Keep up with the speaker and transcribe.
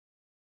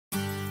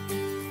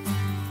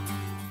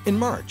In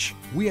March,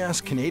 we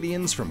asked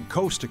Canadians from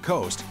coast to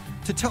coast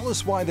to tell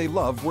us why they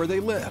love where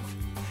they live.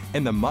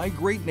 In the My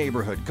Great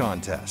Neighbourhood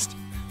Contest,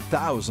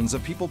 thousands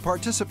of people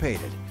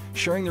participated,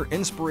 sharing their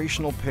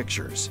inspirational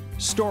pictures,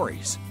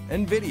 stories,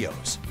 and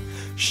videos,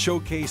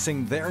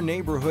 showcasing their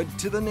neighborhood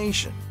to the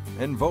nation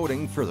and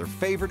voting for their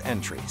favorite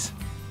entries.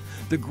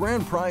 The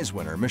grand prize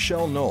winner,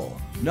 Michelle Knoll,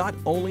 not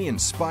only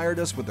inspired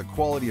us with the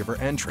quality of her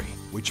entry,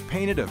 which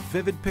painted a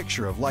vivid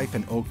picture of life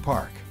in Oak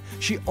Park,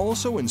 she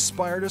also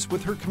inspired us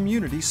with her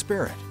community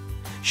spirit.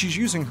 She's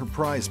using her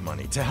prize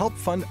money to help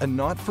fund a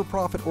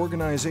not-for-profit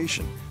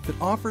organization that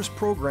offers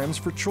programs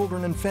for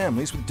children and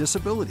families with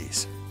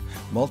disabilities,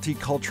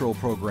 multicultural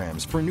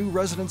programs for new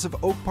residents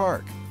of Oak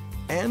Park,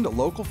 and a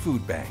local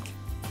food bank.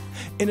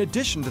 In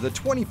addition to the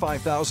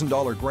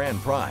 $25,000 grand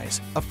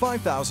prize, a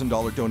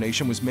 $5,000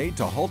 donation was made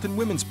to Halton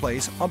Women's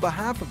Place on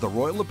behalf of the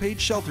Royal LePage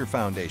Shelter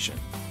Foundation.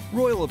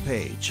 Royal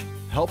LePage,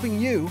 helping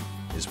you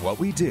is what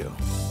we do.